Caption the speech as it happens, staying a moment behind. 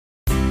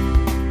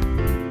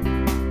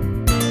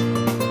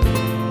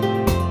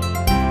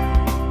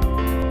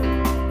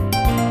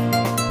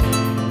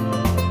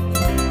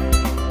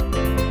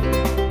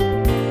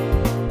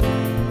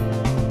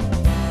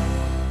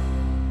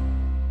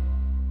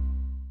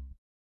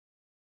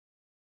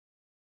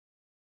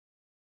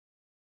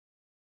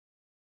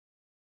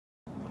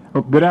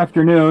Well, good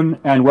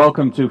afternoon and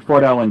welcome to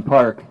Fort Allen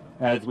Park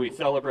as we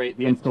celebrate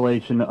the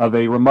installation of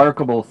a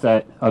remarkable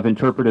set of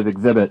interpretive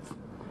exhibits,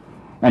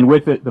 and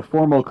with it the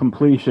formal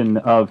completion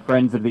of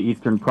Friends of the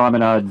Eastern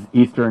Promenade's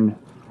Eastern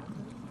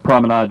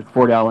Promenade's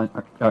Fort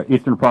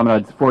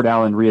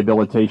Allen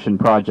Rehabilitation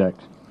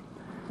Project.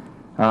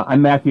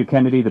 I'm Matthew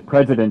Kennedy, the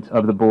president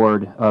of the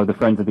board of the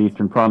Friends of the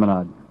Eastern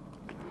Promenade.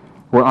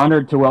 We're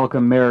honored to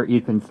welcome Mayor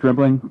Ethan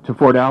Stribling to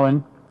Fort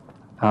Allen,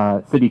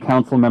 City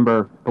Council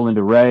Member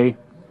Belinda Ray,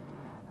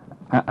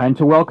 and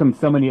to welcome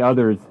so many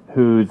others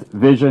whose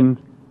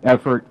vision,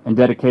 effort, and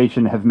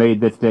dedication have made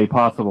this day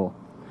possible.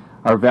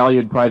 Our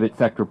valued private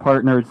sector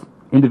partners,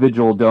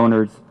 individual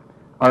donors,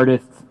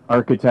 artists,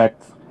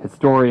 architects,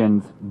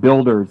 historians,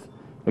 builders,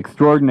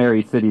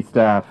 extraordinary city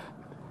staff,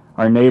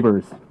 our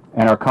neighbors,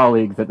 and our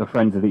colleagues at the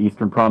Friends of the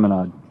Eastern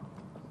Promenade.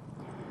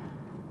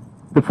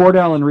 The Fort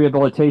Allen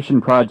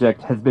Rehabilitation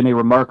Project has been a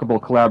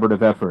remarkable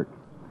collaborative effort.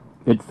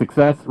 Its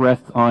success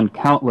rests on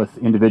countless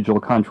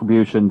individual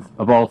contributions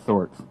of all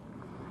sorts.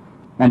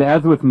 And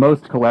as with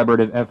most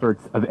collaborative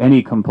efforts of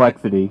any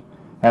complexity,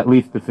 at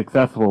least the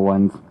successful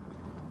ones,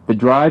 the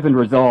drive and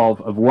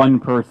resolve of one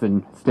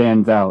person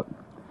stands out.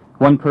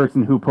 One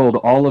person who pulled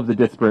all of the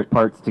disparate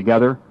parts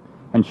together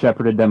and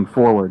shepherded them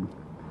forward,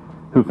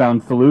 who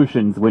found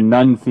solutions when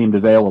none seemed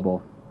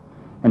available,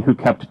 and who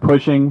kept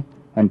pushing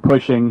and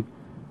pushing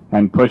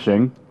and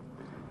pushing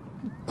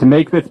to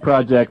make this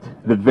project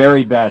the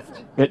very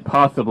best it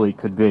possibly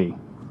could be.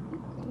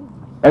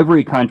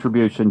 Every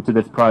contribution to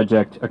this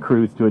project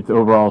accrues to its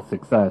overall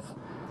success,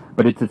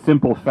 but it's a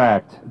simple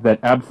fact that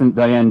absent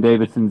Diane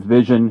Davison's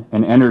vision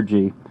and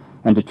energy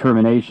and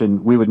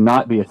determination, we would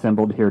not be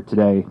assembled here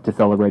today to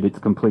celebrate its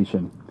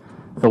completion.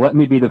 So let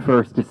me be the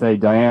first to say,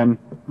 Diane,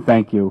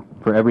 thank you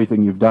for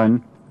everything you've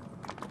done,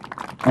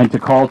 and to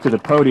call to the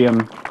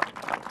podium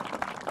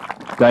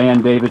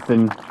Diane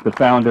Davison, the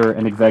founder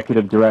and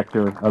executive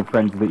director of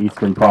Friends of the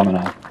Eastern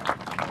Promenade.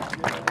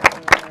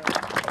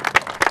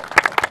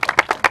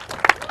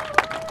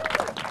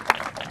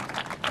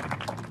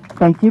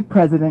 Thank you,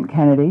 President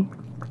Kennedy.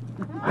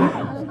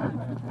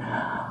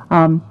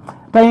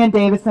 Diane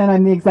Davison,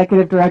 I'm the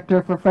Executive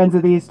Director for Friends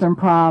of the Eastern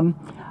Prom.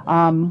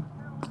 I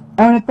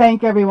want to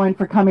thank everyone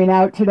for coming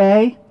out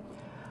today.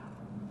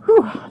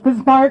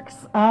 This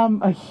marks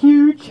a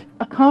huge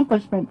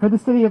accomplishment for the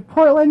City of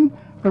Portland,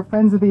 for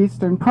Friends of the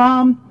Eastern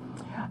Prom.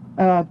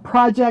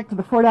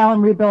 The Fort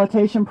Allen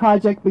Rehabilitation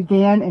Project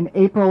began in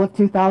April of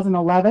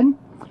 2011.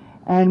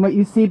 And what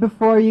you see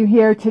before you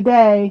here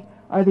today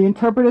are the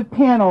interpretive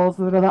panels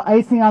that are the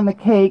icing on the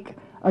cake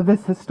of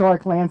this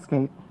historic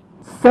landscape.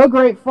 So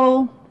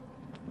grateful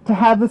to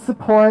have the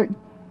support.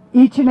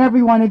 Each and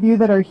every one of you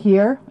that are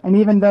here, and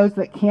even those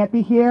that can't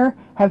be here,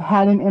 have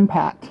had an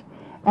impact.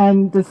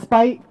 And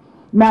despite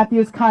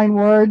Matthew's kind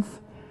words,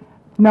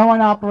 no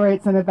one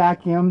operates in a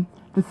vacuum.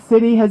 The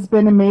city has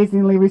been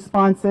amazingly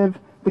responsive.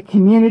 The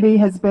community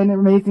has been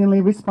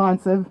amazingly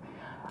responsive.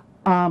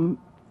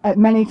 At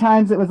many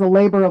times it was a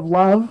labor of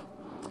love.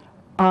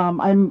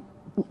 I'm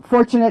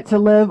fortunate to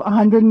live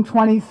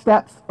 120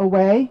 steps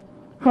away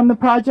from the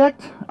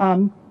project,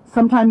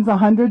 sometimes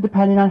 100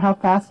 depending on how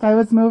fast I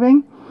was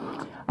moving.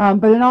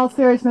 But in all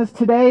seriousness,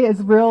 today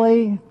is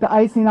really the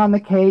icing on the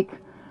cake.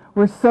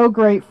 We're so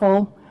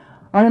grateful.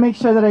 I want to make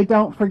sure that I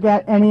don't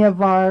forget any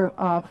of our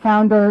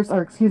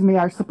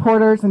our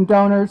supporters and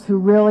donors who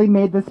really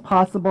made this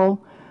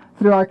possible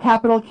through our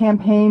capital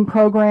campaign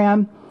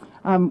program.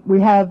 We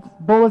have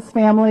Bullis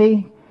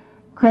family,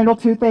 Crandall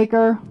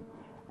Toothaker,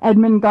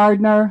 Edmund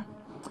Gardner.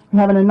 We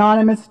have an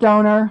anonymous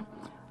donor.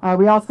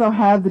 We also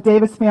have the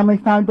Davis Family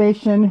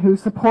Foundation, who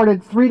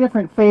supported 3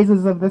 different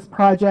phases of this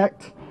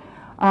project,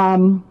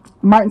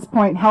 Martins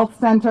Point Health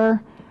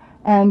Center,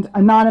 and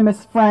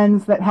anonymous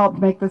friends that helped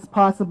make this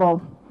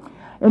possible.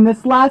 In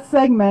this last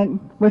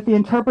segment, with the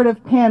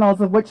interpretive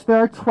panels, of which there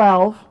are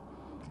 12,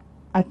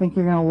 I think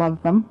you're going to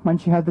love them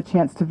once you have the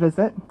chance to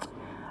visit.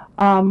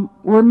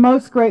 We're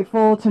most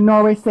grateful to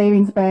Norway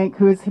Savings Bank,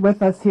 who is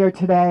with us here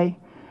today,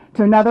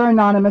 to another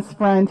anonymous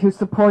friend who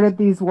supported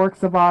these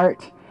works of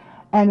art,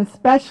 and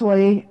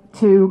especially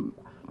to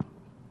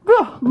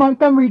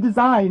Montgomery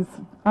Designs.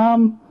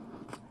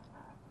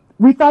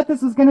 We thought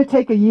this was going to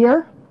take a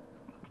year,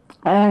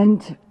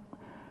 and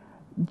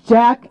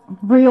Jack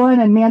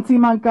Vreeland and Nancy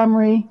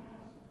Montgomery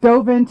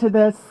dove into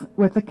this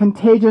with a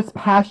contagious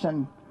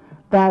passion.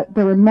 That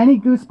there were many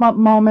goosebump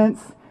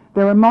moments.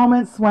 There were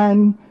moments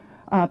when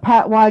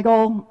Pat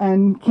Weigel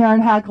and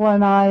Karen Hackle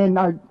and I and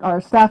our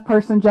staff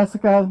person,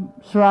 Jessica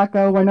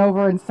Shirako, went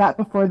over and sat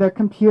before their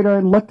computer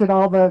and looked at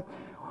all the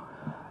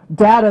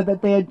data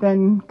that they had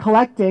been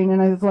collecting. And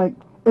I was like,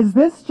 is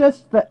this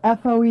just the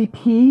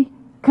FOEP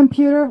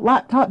computer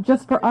laptop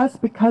just for us?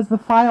 Because the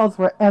files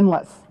were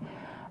endless.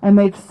 And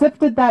they've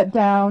sifted that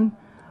down.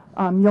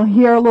 You'll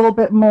hear a little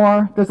bit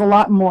more. There's a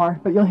lot more,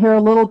 but you'll hear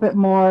a little bit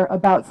more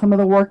about some of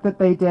the work that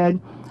they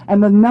did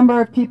and the number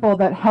of people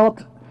that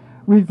helped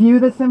review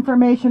this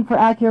information for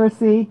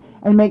accuracy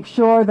and make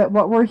sure that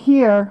what we're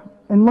here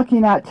and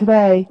looking at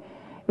today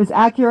is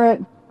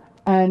accurate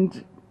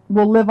and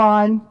will live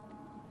on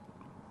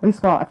at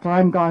least well after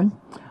I'm gone,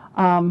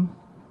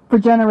 for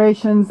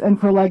generations and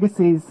for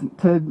legacies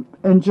to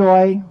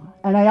enjoy.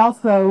 And I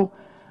also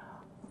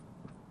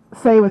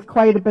say with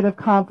quite a bit of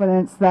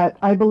confidence that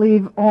I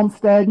believe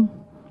Olmsted,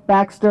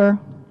 Baxter,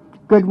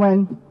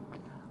 Goodwin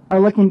are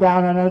looking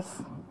down on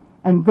us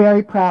and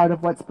very proud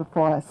of what's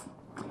before us.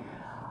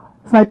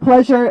 It's my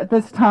pleasure at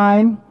this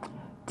time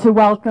to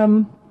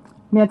welcome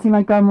Nancy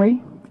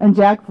Montgomery and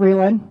Jack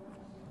Vreeland,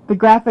 the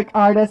graphic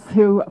artists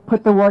who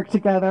put the work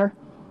together.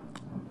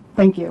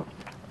 Thank you.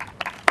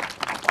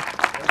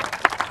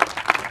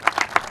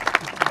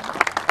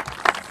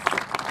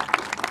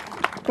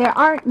 There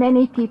aren't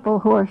many people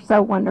who are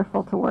so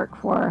wonderful to work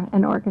for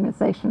in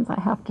organizations, I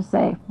have to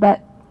say.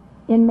 But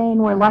in Maine,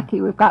 we're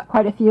lucky. We've got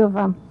quite a few of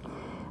them.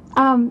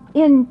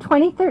 In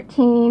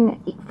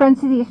 2013,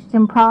 Friends of the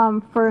Eastern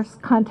Prom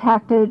first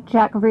contacted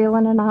Jack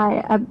Vreeland and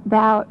I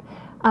about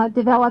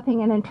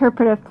developing an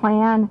interpretive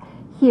plan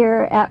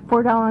here at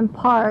Fort Allen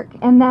Park.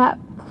 And that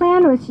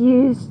plan was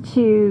used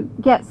to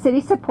get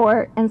city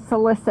support and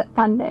solicit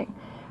funding.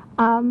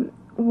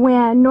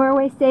 When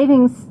Norway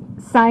Savings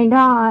signed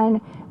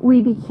on,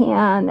 we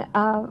began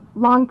a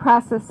long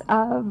process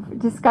of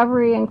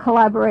discovery and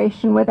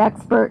collaboration with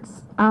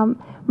experts,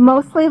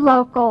 mostly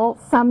local,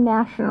 some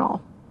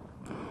national.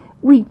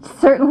 We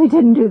certainly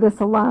didn't do this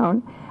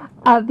alone.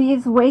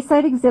 These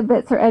wayside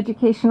exhibits or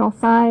educational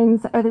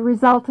signs are the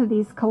result of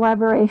these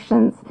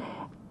collaborations.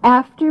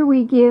 After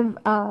we give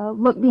a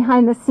look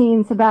behind the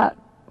scenes about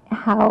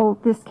how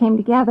this came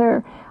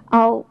together,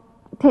 I'll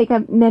take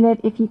a minute,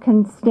 if you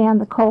can stand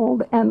the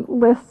cold, and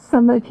list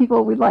some of the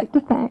people we'd like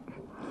to thank.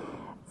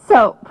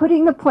 So,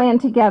 putting the plan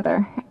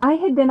together, I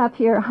had been up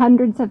here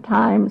hundreds of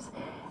times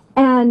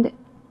and,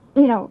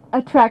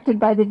 attracted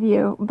by the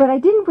view, but I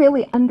didn't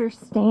really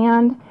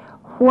understand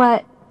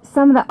what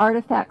some of the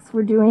artifacts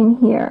were doing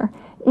here.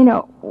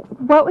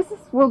 What was this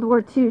World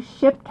War II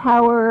ship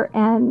tower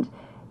and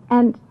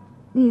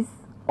these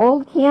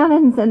old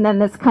cannons and then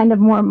this kind of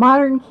more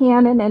modern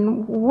cannon,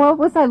 and what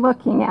was I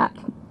looking at?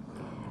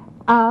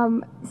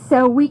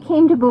 So we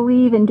came to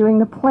believe in doing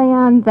the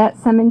plan that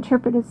some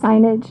interpretive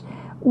signage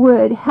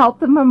would help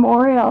the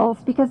memorials,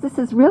 because this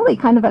is really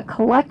kind of a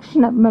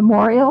collection of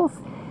memorials,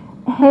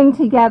 hang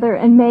together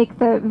and make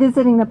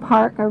visiting the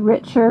park a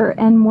richer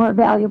and more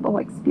valuable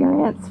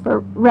experience for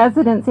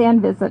residents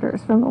and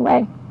visitors from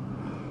away.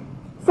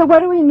 So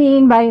what do we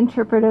mean by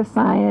interpretive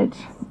signage?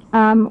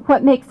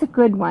 What makes a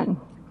good one?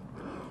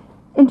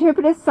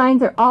 Interpretive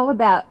signs are all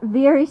about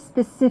very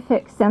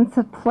specific sense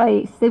of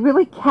place. They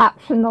really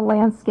caption the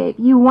landscape.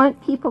 You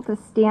want people to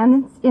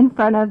stand in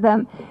front of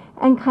them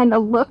and kind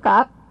of look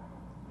up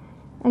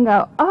and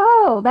go,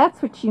 oh,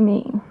 that's what you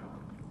mean.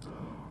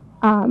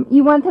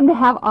 You want them to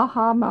have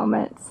aha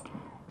moments.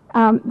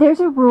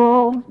 There's a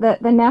rule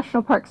that the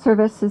National Park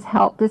Service has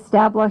helped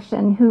establish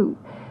and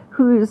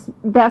whose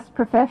best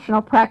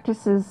professional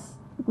practices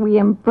we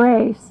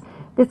embrace.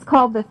 It's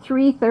called the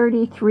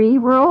 333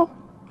 rule.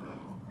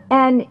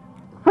 And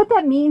what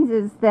that means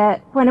is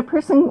that when a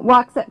person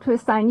walks up to a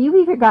sign, you've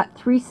either got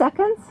 3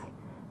 seconds,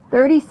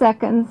 30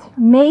 seconds,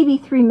 maybe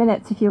 3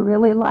 minutes if you're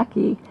really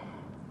lucky,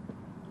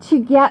 to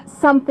get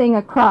something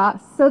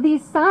across. So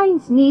these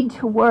signs need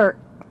to work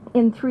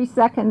in 3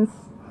 seconds.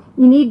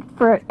 You need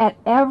for it at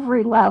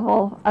every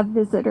level of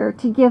visitor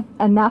to give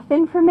enough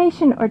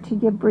information or to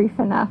give brief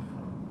enough.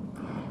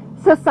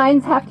 So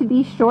signs have to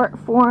be short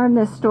form.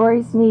 The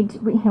stories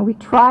need, we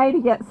try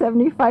to get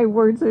 75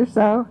 words or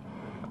so,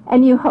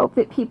 and you hope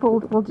that people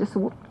will just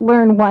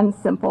learn one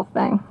simple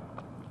thing.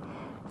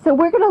 So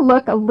we're going to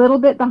look a little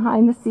bit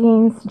behind the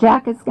scenes.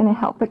 Jack is going to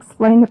help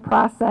explain the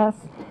process.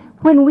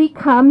 When we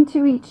come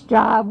to each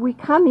job, we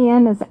come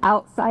in as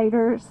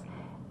outsiders,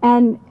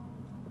 and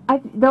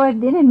though I've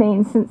been in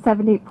Maine since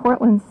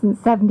Portland since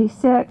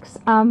 76,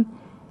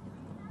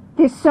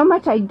 there's so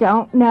much I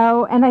don't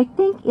know, and I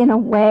think in a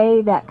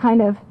way that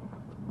kind of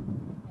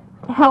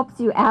helps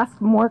you ask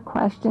more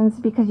questions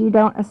because you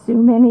don't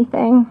assume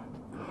anything.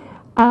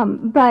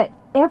 But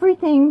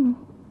everything,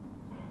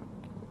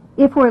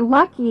 if we're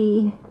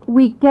lucky,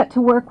 we get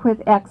to work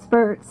with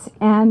experts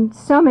and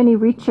so many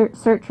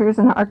researchers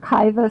and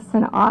archivists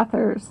and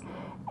authors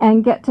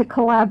and get to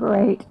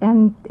collaborate,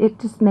 and it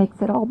just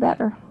makes it all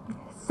better.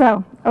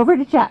 So, over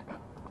to Jack.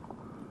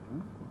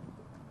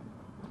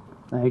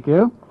 Thank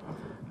you.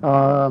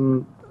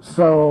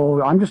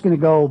 So I'm just going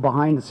to go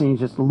behind the scenes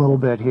just a little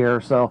bit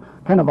here. So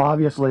kind of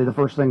obviously the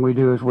first thing we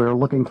do is we're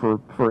looking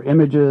for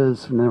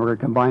images, and then we're going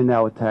to combine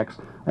that with text.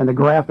 And the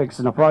graphics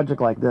in a project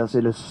like this,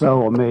 it is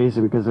so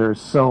amazing because there's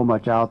so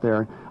much out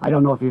there. I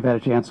don't know if you've had a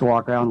chance to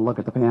walk around and look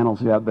at the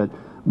panels yet, but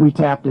we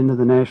tapped into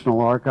the National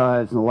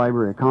Archives and the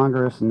Library of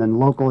Congress, and then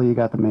locally you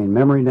got the Maine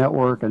Memory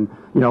Network, and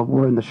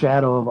we're in the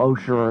shadow of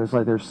Osher. It's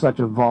like there's such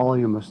a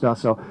volume of stuff.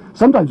 So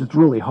sometimes it's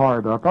really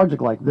hard, but a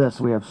project like this,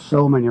 we have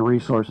so many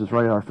resources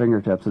right at our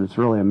fingertips that it's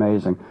really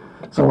amazing.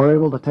 So we're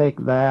able to take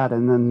that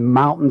and then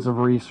mountains of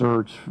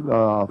research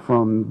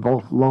from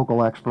both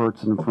local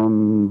experts and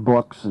from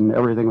books and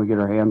everything we get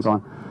our hands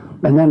on.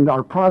 And then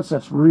our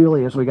process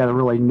really is we got to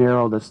really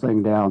narrow this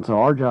thing down. So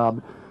our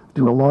job,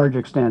 to a large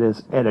extent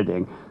is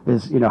editing.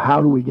 Is, you know,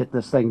 how do we get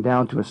this thing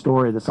down to a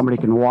story that somebody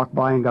can walk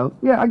by and go,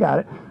 yeah, I got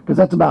it, because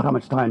that's about how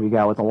much time you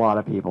got with a lot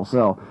of people.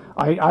 So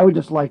I would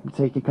just like to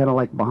take you kind of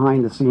like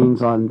behind the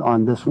scenes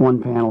on this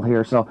one panel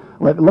here. So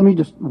let me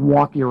just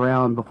walk you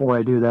around before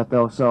I do that,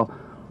 though. So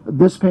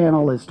this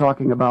panel is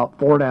talking about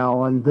Fort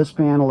Allen. This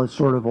panel is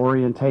sort of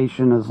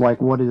orientation, is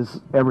like what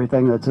is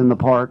everything that's in the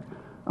park.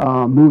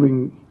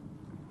 Moving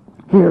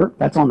here,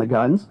 that's on the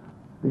guns,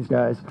 these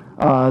guys.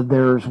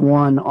 There's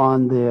one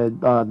on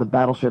the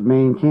battleship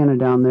Maine cannon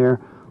down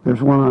there.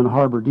 There's one on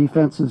harbor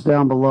defenses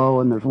down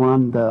below, and there's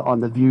one on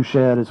the view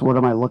shed is what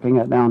am I looking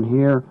at down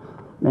here.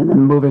 And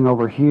then moving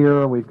over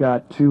here, we've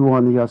got two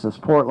on the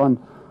USS Portland,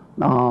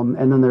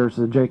 and then there's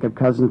the Jacob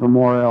Cousins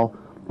Memorial,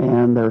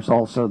 and there's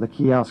also the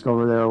kiosk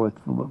over there with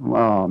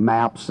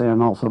maps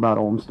and also about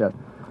Olmsted.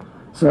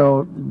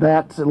 So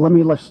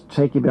let's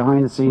take you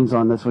behind the scenes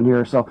on this one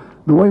here. So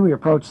the way we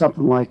approach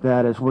something like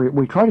that is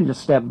we try to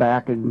just step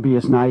back and be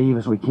as naive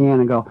as we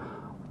can and go,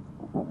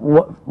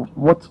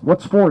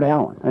 what's Fort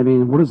Allen? I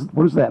mean, what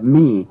does that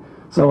mean?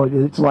 So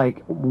it's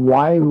like,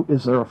 why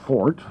is there a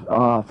fort,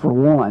 for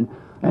one?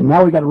 And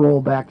now we got to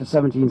roll back to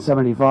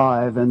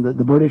 1775, and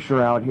the British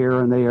are out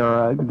here, and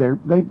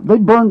they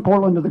burned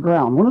Portland to the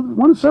ground.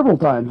 One of several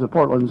times that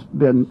Portland's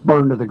been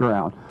burned to the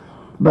ground.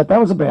 But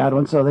that was a bad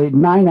one. So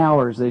 9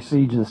 hours they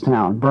sieged this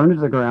town, burned it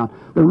to the ground.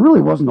 There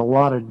really wasn't a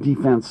lot of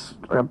defense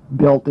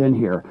built in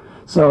here.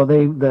 So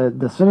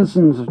the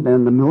citizens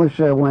and the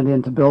militia went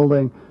into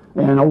building,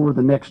 and over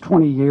the next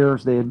 20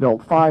 years they had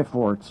built 5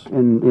 forts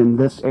in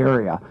this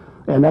area.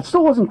 And that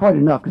still wasn't quite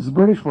enough, because the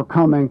British were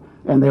coming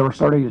and they were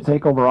starting to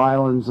take over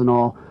islands and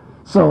all.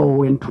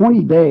 So in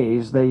 20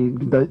 days,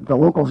 the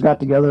locals got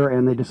together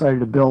and they decided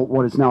to build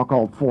what is now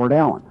called Fort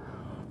Allen.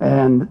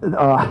 And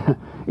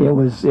it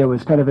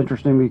was kind of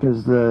interesting,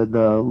 because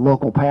the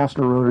local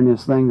pastor wrote in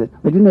his thing that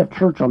they didn't have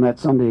church on that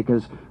Sunday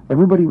because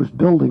everybody was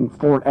building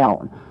Fort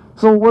Allen.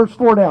 So where's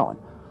Fort Allen?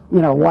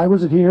 You know, why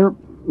was it here?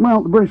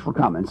 Well, the British were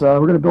coming, so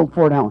we're going to build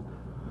Fort Allen.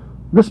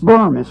 This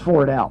berm is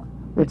Fort Allen.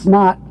 It's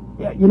not,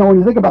 you know, when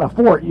you think about a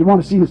fort, you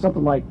want to see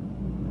something like,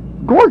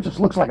 gorgeous,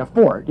 looks like a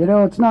fort. You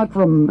know, it's not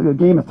from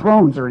Game of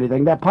Thrones or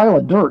anything. That pile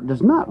of dirt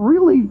is not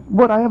really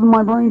what I have in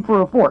my brain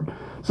for a fort.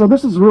 So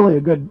this is really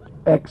a good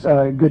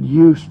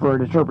use for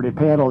an interpretive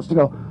panel, is to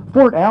go,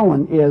 Fort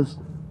Allen is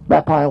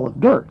that pile of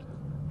dirt.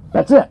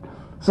 That's it.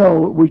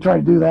 So we try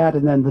to do that,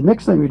 and then the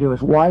next thing we do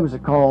is, why was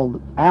it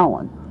called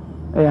Allen?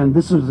 And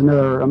this is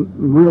another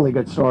really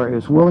good story.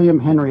 It's William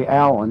Henry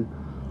Allen.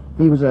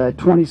 He was a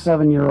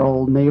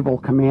 27-year-old naval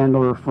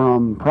commander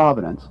from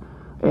Providence.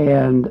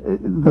 And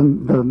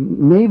the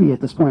Navy at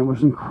this point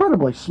was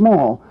incredibly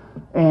small,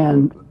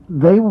 and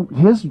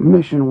his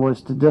mission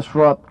was to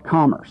disrupt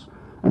commerce.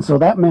 And so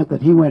that meant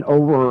that he went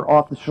over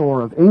off the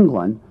shore of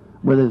England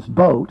with his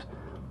boat,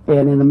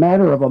 and in the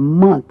matter of a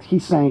month, he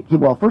first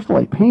of all,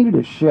 he painted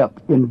his ship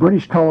in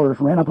British colors,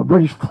 ran up a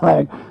British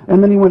flag,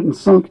 and then he went and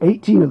sunk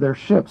 18 of their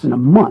ships in a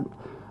month.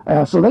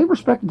 So they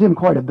respected him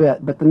quite a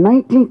bit. But the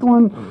 19th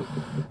one,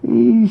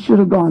 he should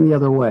have gone the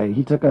other way.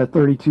 He took a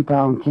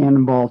 32-pound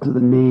cannonball to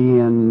the knee,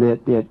 and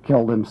it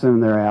killed him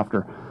soon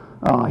thereafter.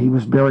 He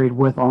was buried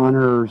with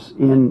honors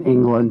in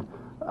England.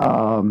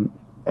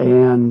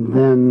 And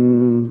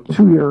then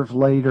 2 years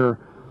later,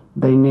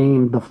 they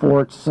named the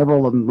forts,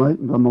 several of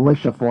the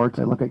militia forts.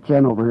 I look at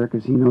Ken over here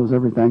because he knows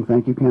everything.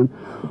 Thank you, Ken.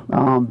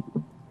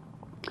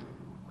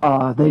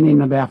 They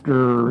named them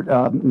after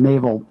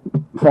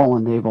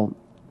fallen naval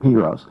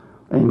heroes,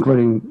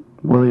 including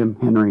William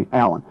Henry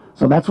Allen.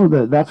 So that's where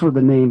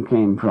the name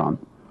came from.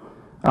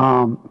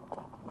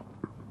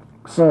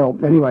 So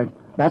anyway,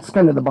 that's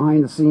kind of the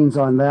behind the scenes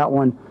on that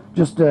one.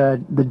 Just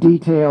the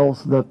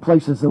details, the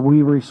places that we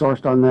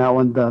resourced on that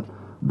one.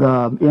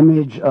 The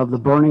image of the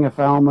burning of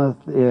Falmouth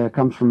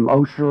comes from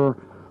Osher.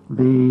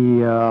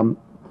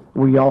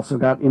 We also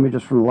got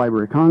images from the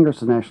Library of Congress,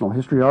 the National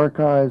History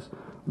Archives.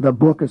 The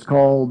book is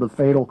called The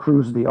Fatal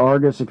Cruise of the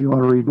Argus, if you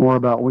want to read more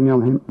about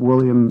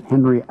William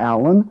Henry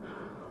Allen.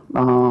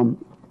 And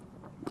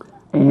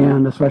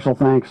a special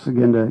thanks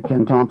again to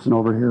Ken Thompson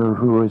over here,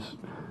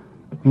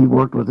 he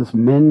worked with us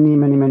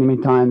many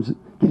times,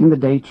 getting the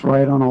dates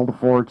right on all the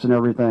forts and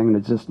everything, and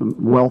it's just a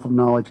wealth of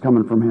knowledge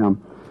coming from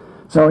him.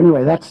 So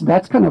anyway, that's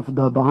kind of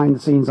the behind the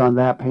scenes on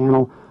that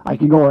panel. I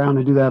could go around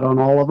and do that on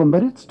all of them,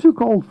 but it's too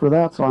cold for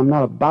that, so I'm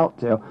not about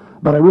to.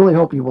 But I really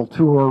hope you will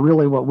tour.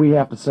 Really, what we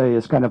have to say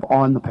is kind of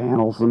on the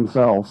panels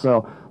themselves.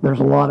 So there's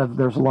a lot of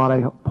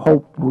I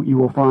hope you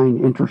will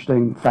find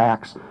interesting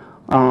facts.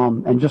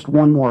 And just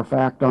one more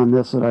fact on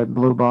this that I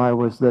blew by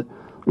was that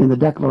in the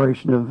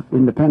Declaration of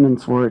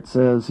Independence, where it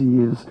says he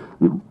has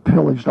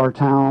pillaged our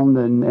town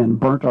and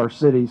burnt our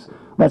cities,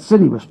 that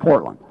city was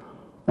Portland.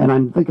 And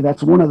I'm thinking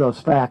that's one of those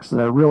facts that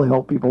I really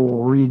hope people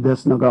will read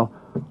this and they'll go,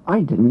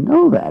 I didn't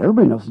know that.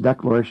 Everybody knows the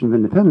Declaration of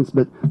Independence,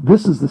 but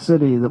this is the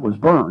city that was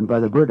burned by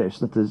the British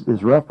that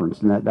is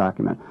referenced in that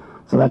document.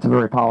 So that's a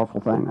very powerful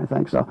thing, I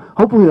think. So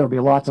hopefully there'll be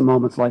lots of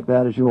moments like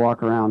that as you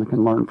walk around and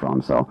can learn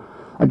from. So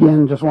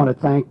again, just want to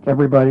thank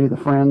everybody, the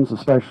friends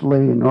especially,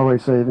 and Norway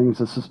Savings.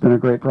 This has been a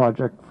great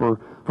project for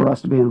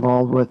us to be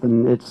involved with,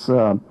 and it's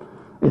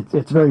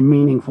very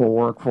meaningful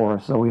work for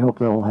us. So we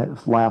hope it'll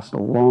last a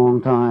long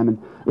time, and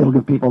it'll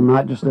give people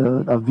not just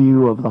a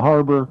view of the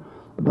harbor,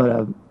 but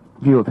a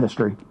view of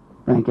history.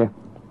 Thank you.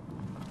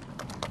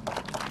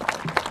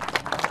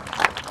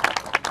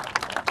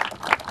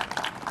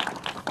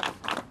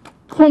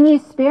 Can you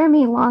spare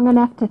me long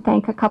enough to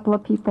thank a couple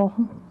of people?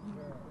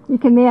 You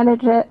can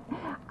manage it.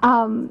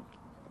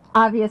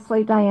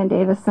 Obviously, Diane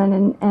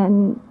Davison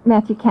and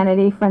Matthew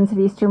Kennedy, Friends of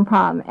Eastern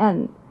Prom,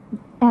 and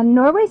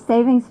Norway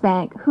Savings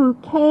Bank, who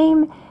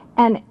came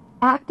and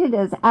acted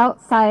as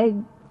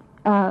outside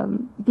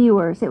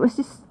viewers. It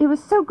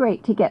was so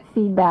great to get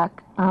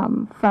feedback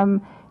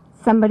from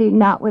somebody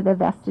not with a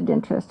vested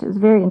interest. It was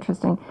very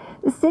interesting.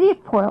 The City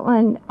of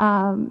Portland,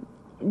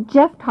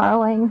 Jeff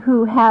Tarling,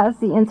 who has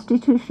the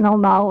institutional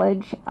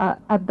knowledge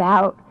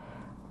about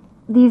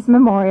these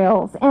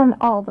memorials and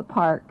all the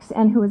parks,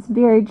 and who was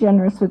very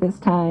generous with his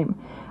time.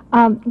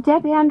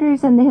 Deb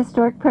Andrews and the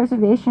Historic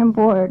Preservation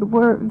Board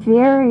were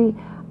very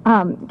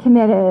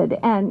committed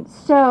and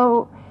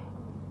so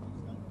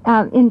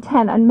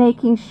intent on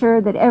making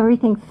sure that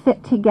everything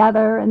fit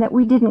together and that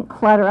we didn't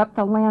clutter up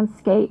the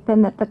landscape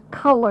and that the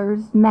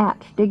colors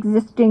matched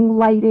existing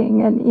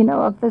lighting and, you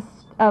know, of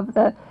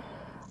the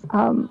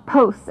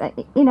posts.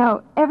 You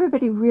know,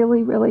 everybody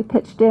really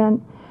pitched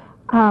in.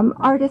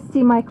 Artist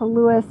C. Michael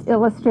Lewis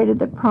illustrated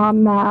the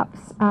prom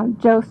maps.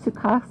 Joe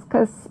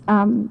Sukauskas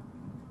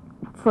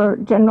for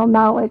general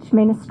knowledge,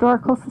 Maine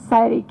Historical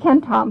Society.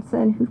 Ken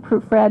Thompson, who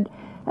proofread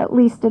at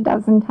least a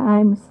dozen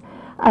times.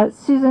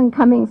 Susan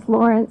Cummings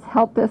Lawrence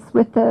helped us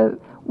with the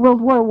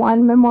World War I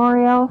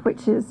memorial,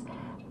 which is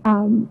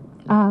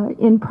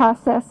in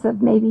process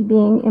of maybe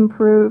being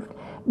improved.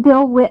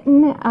 Bill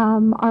Witten,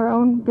 our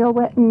own Bill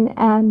Witten,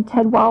 and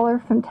Ted Waller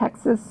from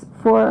Texas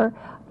for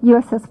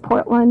USS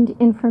Portland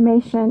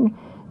information.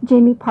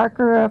 Jamie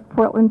Parker of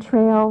Portland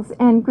Trails,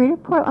 and Greater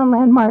Portland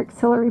Landmarks,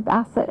 Hillary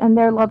Bassett, and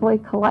their lovely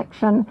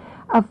collection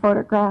of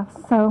photographs.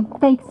 So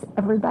thanks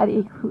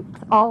everybody,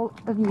 all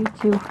of you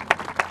too.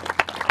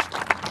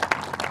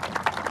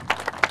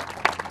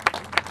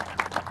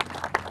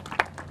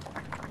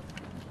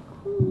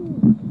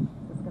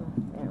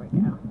 There we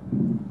go.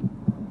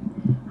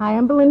 Hi,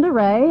 I'm Belinda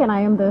Ray, and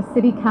I am the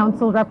City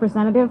Council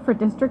representative for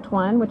District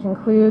 1, which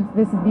includes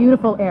this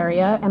beautiful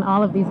area and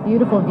all of these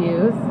beautiful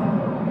views.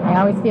 I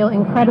always feel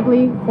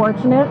incredibly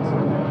fortunate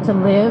to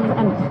live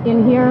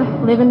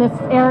in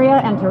this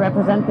area and to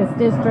represent this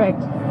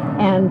district.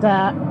 And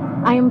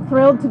I am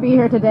thrilled to be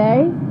here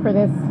today for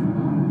this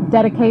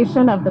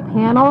dedication of the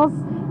panels.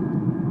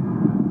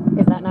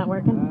 Is that not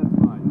working? That's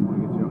fine. I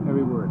want to get you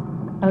every word.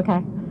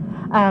 Okay.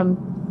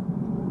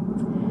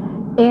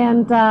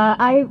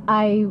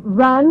 I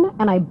run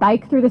and I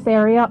bike through this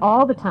area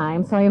all the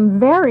time, so I am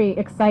very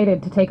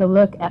excited to take a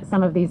look at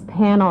some of these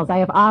panels. I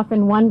have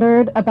often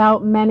wondered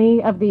about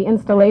many of the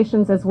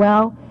installations as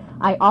well.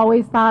 I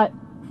always thought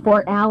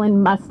Fort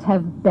Allen must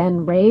have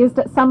been razed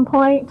at some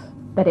point,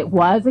 that it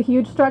was a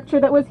huge structure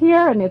that was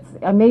here, and it's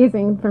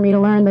amazing for me to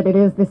learn that it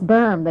is this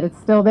berm, that it's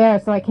still there,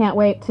 so I can't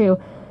wait to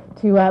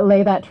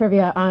lay that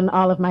trivia on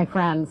all of my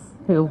friends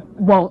who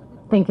won't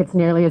think it's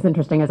nearly as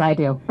interesting as I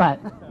do. But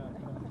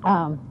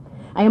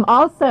I am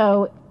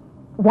also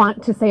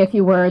want to say a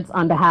few words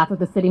on behalf of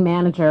the city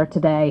manager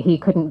today. He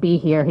couldn't be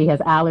here. He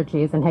has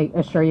allergies, and I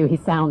assure you he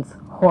sounds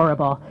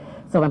horrible.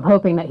 So I'm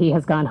hoping that he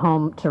has gone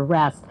home to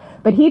rest.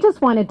 But he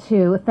just wanted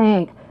to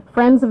thank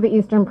Friends of the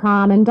Eastern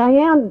Prom and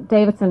Diane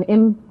Davison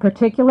in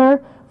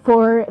particular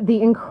for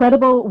the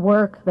incredible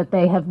work that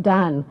they have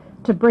done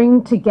to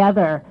bring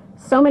together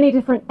so many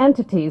different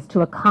entities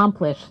to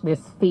accomplish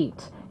this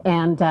feat.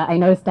 And I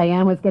noticed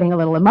Diane was getting a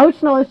little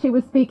emotional as she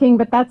was speaking,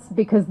 but that's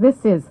because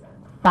this is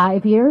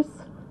 5 years.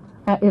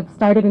 It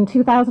started in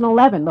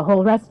 2011, the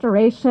whole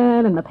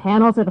restoration, and the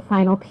panels are the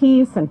final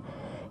piece, and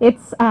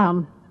it's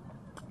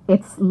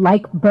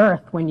like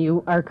birth when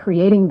you are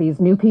creating these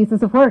new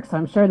pieces of work. So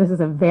I'm sure this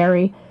is a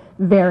very,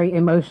 very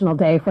emotional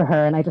day for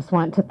her, and I just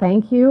want to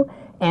thank you.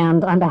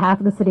 And on behalf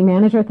of the city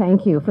manager,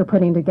 thank you for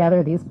putting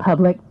together these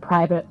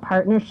public-private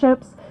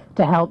partnerships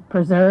to help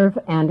preserve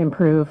and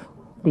improve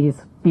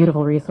these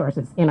beautiful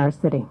resources in our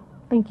city.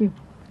 Thank you.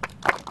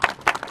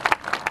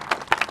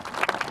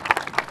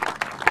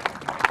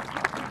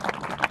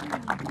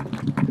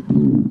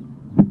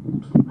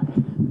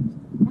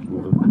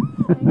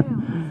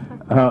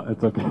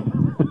 It's okay.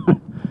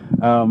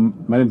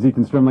 My name is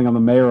Ethan Strimling. I'm the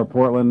mayor of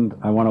Portland.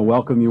 I want to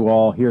welcome you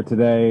all here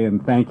today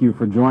and thank you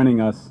for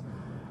joining us.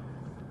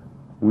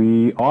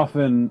 We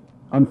often,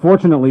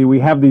 unfortunately, we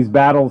have these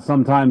battles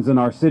sometimes in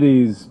our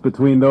cities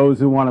between those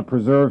who want to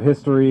preserve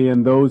history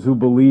and those who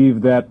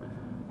believe that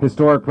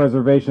historic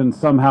preservation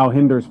somehow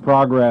hinders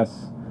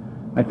progress.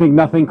 I think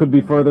nothing could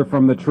be further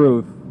from the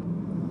truth.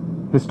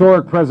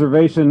 Historic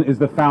preservation is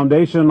the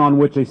foundation on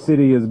which a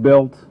city is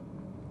built,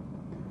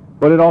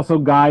 but it also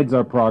guides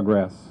our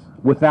progress.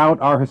 without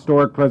our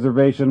historic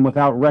preservation,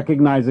 without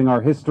recognizing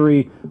our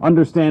history,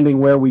 understanding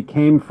where we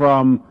came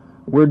from,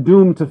 we're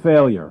doomed to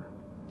failure.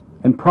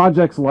 And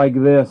projects like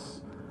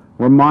this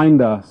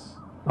remind us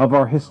of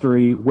our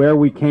history, where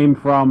we came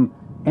from,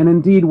 and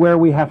indeed where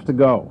we have to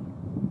go.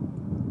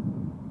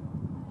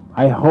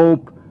 I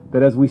hope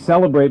that as we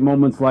celebrate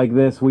moments like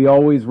this, we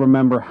always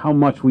remember how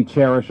much we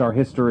cherish our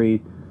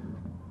history,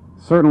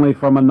 certainly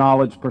from a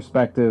knowledge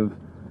perspective,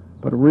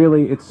 but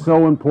really it's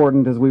so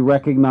important as we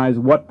recognize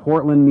what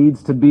Portland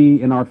needs to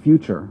be in our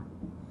future,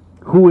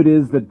 who it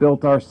is that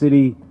built our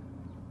city,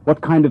 what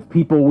kind of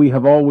people we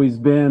have always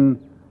been,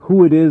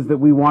 who it is that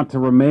we want to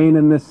remain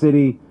in this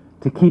city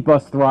to keep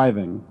us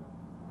thriving.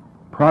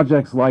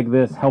 Projects like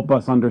this help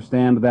us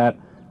understand that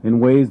in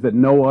ways that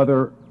no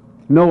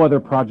other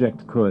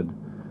project could.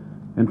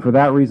 And for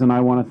that reason, I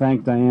want to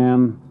thank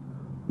Diane,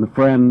 the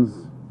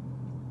Friends,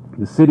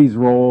 the city's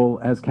role.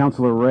 As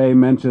Councilor Ray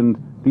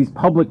mentioned, these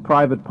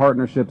public-private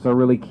partnerships are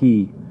really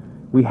key.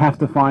 We have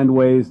to find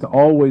ways to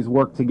always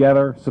work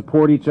together,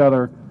 support each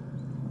other,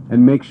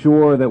 and make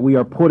sure that we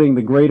are putting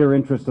the greater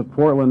interest of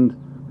Portland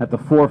at the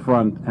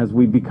forefront as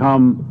we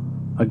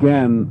become,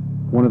 again,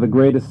 one of the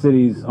greatest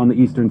cities on the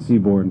Eastern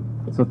Seaboard.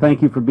 So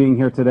thank you for being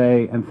here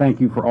today, and thank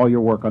you for all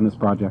your work on this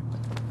project.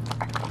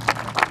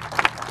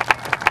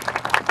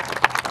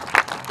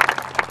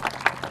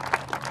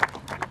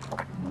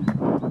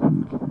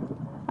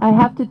 I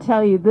have to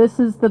tell you, this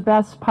is the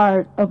best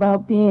part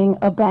about being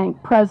a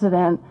bank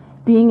president,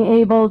 being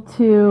able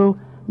to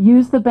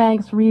use the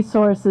bank's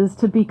resources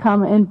to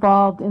become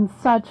involved in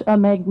such a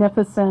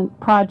magnificent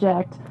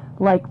project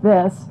like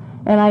this.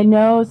 And I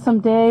know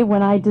someday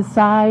when I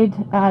decide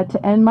to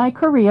end my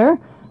career,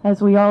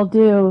 as we all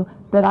do,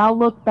 that I'll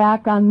look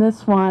back on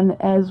this one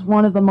as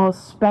one of the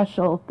most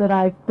special that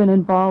I've been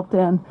involved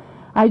in.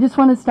 I just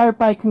want to start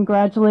by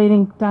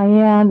congratulating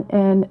Diane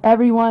and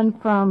everyone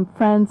from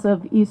Friends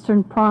of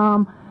Eastern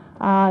Prom.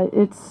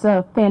 It's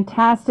a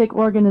fantastic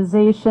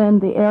organization.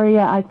 The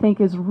area, I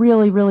think, is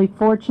really, really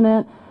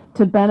fortunate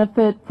to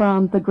benefit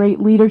from the great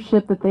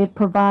leadership that they've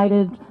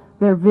provided,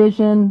 their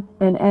vision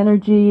and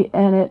energy.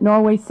 And at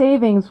Norway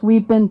Savings,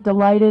 we've been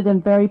delighted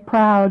and very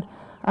proud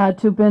to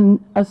have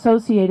been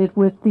associated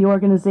with the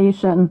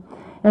organization.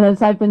 And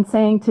as I've been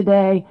saying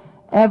today,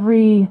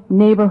 every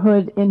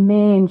neighborhood in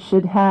Maine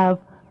should have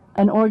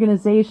an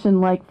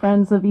organization like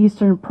Friends of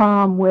Eastern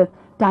Prom with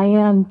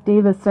Diane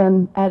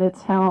Davison at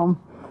its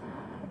helm.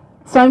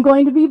 So I'm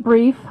going to be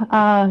brief.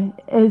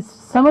 As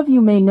some of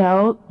you may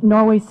know,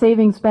 Norway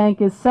Savings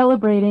Bank is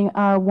celebrating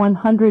our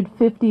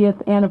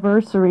 150th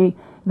anniversary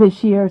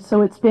this year,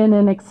 so it's been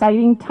an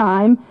exciting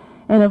time.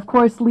 And of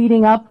course,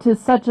 leading up to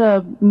such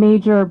a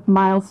major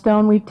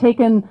milestone, we've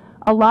taken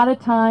a lot of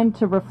time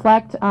to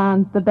reflect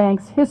on the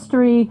bank's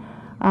history,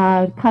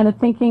 kind of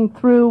thinking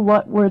through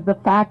what were the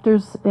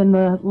factors in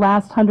the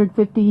last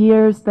 150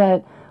 years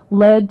that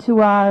led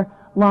to our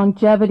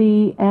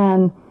longevity.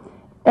 And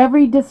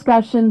every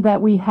discussion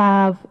that we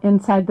have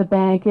inside the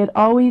bank, it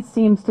always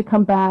seems to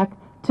come back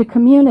to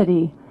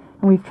community.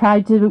 And we've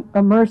tried to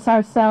immerse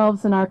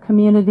ourselves in our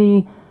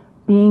community,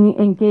 being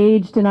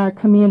engaged in our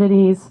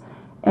communities,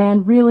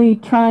 and really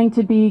trying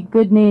to be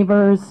good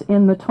neighbors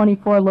in the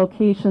 24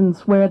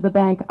 locations where the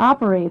bank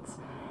operates.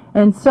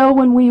 And so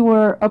when we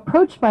were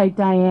approached by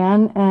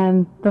Diane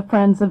and the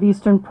Friends of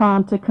Eastern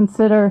Prom to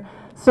consider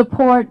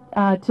support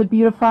to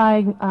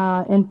beautify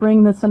and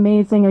bring this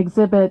amazing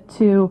exhibit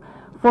to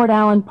Fort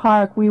Allen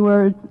Park, we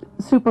were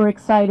super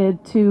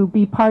excited to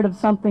be part of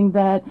something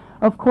that,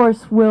 of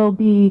course, will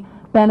be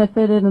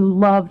benefited and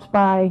loved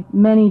by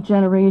many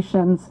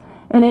generations.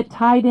 And it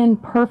tied in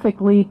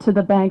perfectly to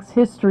the bank's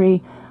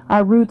history.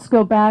 Our roots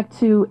go back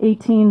to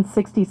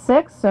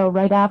 1866, so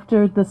right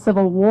after the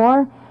Civil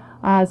War.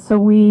 So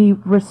we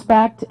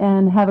respect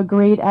and have a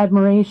great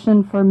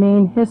admiration for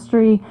Maine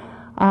history,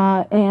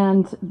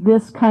 and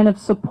this kind of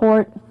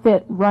support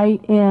fit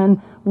right in.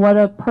 What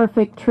a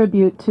perfect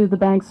tribute to the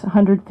bank's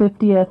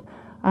 150th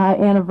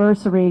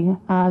anniversary.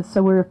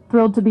 So we're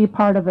thrilled to be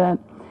part of it.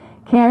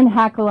 Karen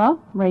Hakala,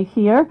 right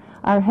here,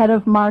 our head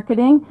of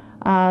marketing.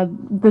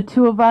 The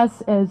two of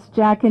us, as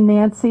Jack and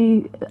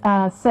Nancy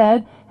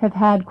said, have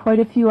had quite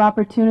a few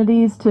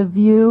opportunities to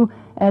view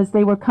as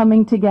they were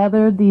coming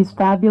together these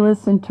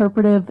fabulous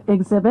interpretive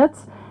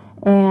exhibits.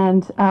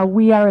 And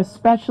we are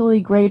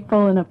especially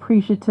grateful and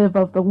appreciative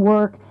of the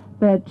work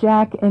that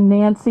Jack and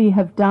Nancy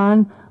have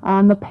done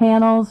on the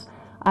panels.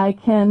 I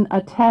can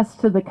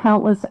attest to the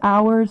countless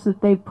hours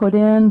that they've put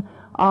in,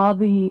 all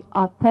the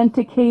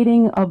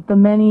authenticating of the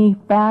many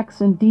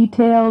facts and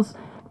details,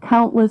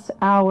 countless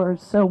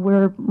hours. So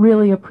we're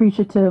really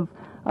appreciative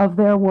of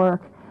their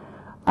work.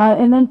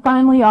 And then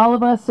finally, all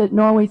of us at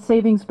Norway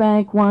Savings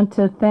Bank want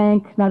to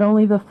thank not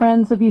only the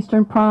Friends of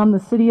Eastern Prom, the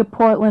City of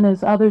Portland,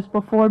 as others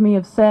before me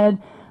have said.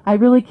 I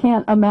really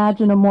can't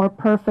imagine a more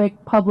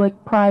perfect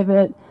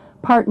public-private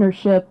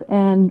partnership,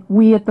 and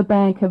we at the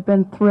bank have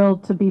been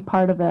thrilled to be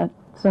part of it.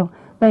 So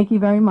thank you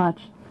very much.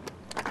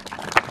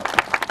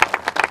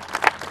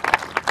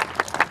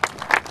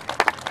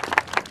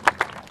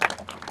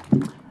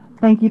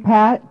 Thank you,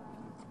 Pat.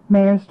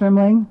 Mayor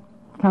Strimling,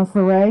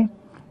 Councilor Ray,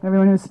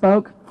 everyone who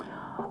spoke.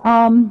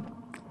 I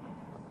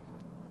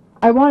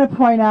want to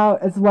point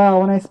out as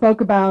well, when I spoke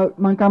about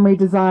Montgomery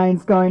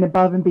Designs going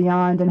above and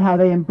beyond and how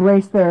they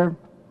embrace their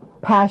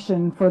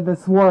passion for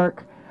this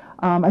work,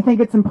 I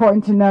think it's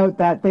important to note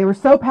that they were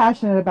so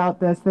passionate about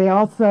this, they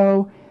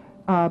also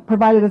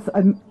provided us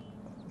a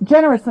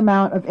generous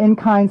amount of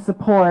in-kind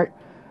support.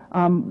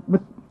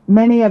 With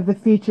many of the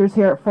features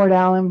here at Fort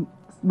Allen,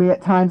 we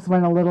at times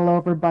went a little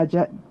over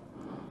budget,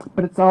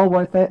 but it's all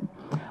worth it.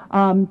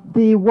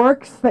 The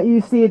works that you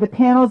see, the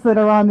panels that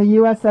are on the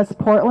USS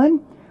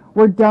Portland,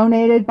 were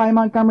donated by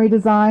Montgomery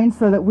Design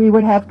so that we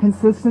would have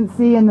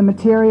consistency in the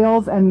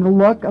materials and the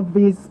look of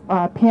these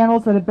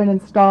panels that have been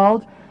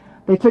installed.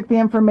 They took the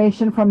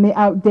information from the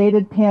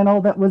outdated panel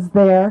that was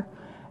there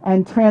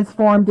and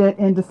transformed it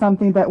into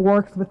something that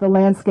works with the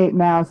landscape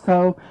now.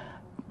 So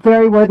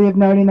very worthy of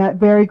noting that,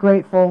 very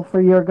grateful for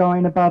your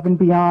going above and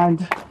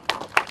beyond.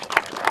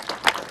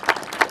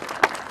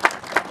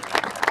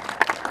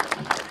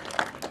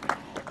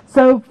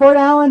 So Fort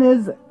Allen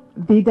is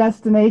the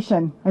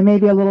destination. I may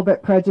be a little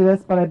bit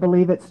prejudiced, but I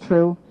believe it's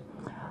true.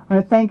 I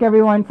want to thank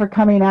everyone for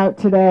coming out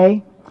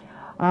today.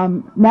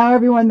 Now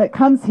everyone that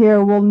comes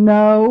here will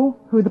know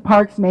who the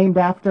park's named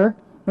after.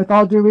 With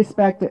all due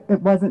respect,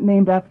 it wasn't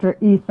named after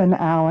Ethan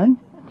Allen.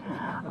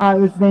 It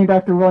was named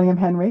after William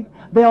Henry.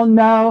 They'll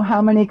know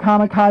how many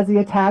kamikaze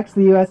attacks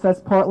the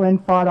USS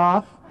Portland fought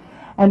off,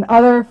 and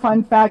other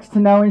fun facts to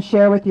know and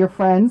share with your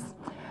friends.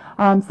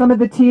 Some of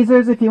the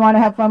teasers, if you want to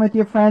have fun with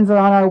your friends, are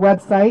on our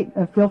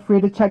website. Feel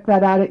free to check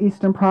that out at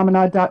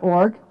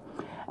easternpromenade.org.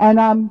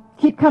 And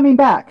keep coming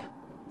back.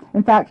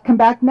 In fact, come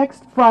back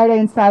next Friday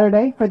and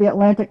Saturday for the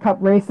Atlantic Cup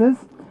races.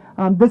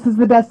 This is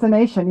the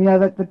destination. You know,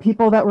 that the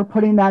people that were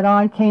putting that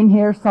on came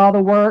here, saw the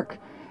work,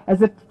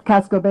 as if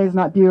Casco Bay is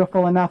not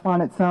beautiful enough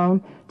on its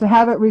own. To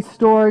have it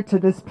restored to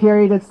this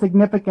period of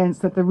significance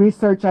that the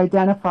research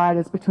identified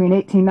as between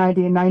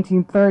 1890 and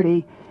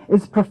 1930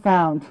 is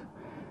profound.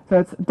 So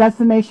it's a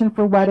destination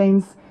for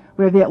weddings.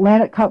 We have the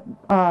Atlantic Cup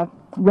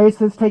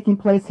races taking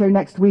place here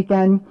next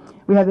weekend.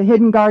 We have the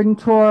Hidden Garden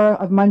Tour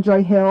of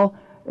Munjoy Hill.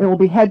 It will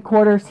be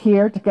headquarters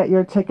here to get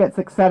your tickets,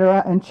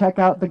 etc., and check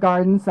out the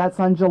gardens.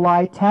 That's on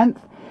July 10th.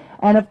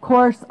 And of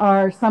course,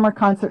 our summer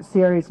concert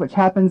series, which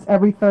happens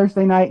every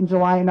Thursday night in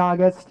July and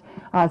August,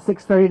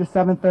 6:30 to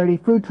 7:30.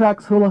 Food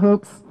trucks, hula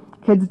hoops,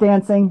 kids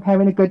dancing,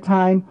 having a good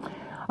time.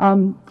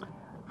 From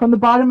the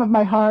bottom of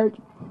my heart,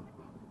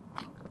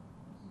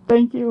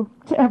 thank you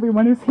to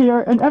everyone who's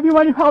here and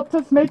everyone who helped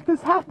us make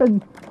this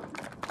happen.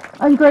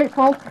 I'm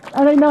grateful,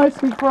 and I know I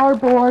speak for our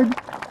board.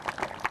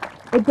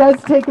 It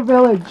does take a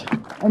village,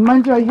 and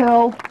Munjoy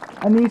Hill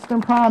and the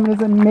Eastern Prom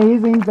is an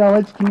amazing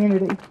village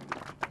community.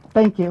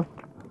 Thank you.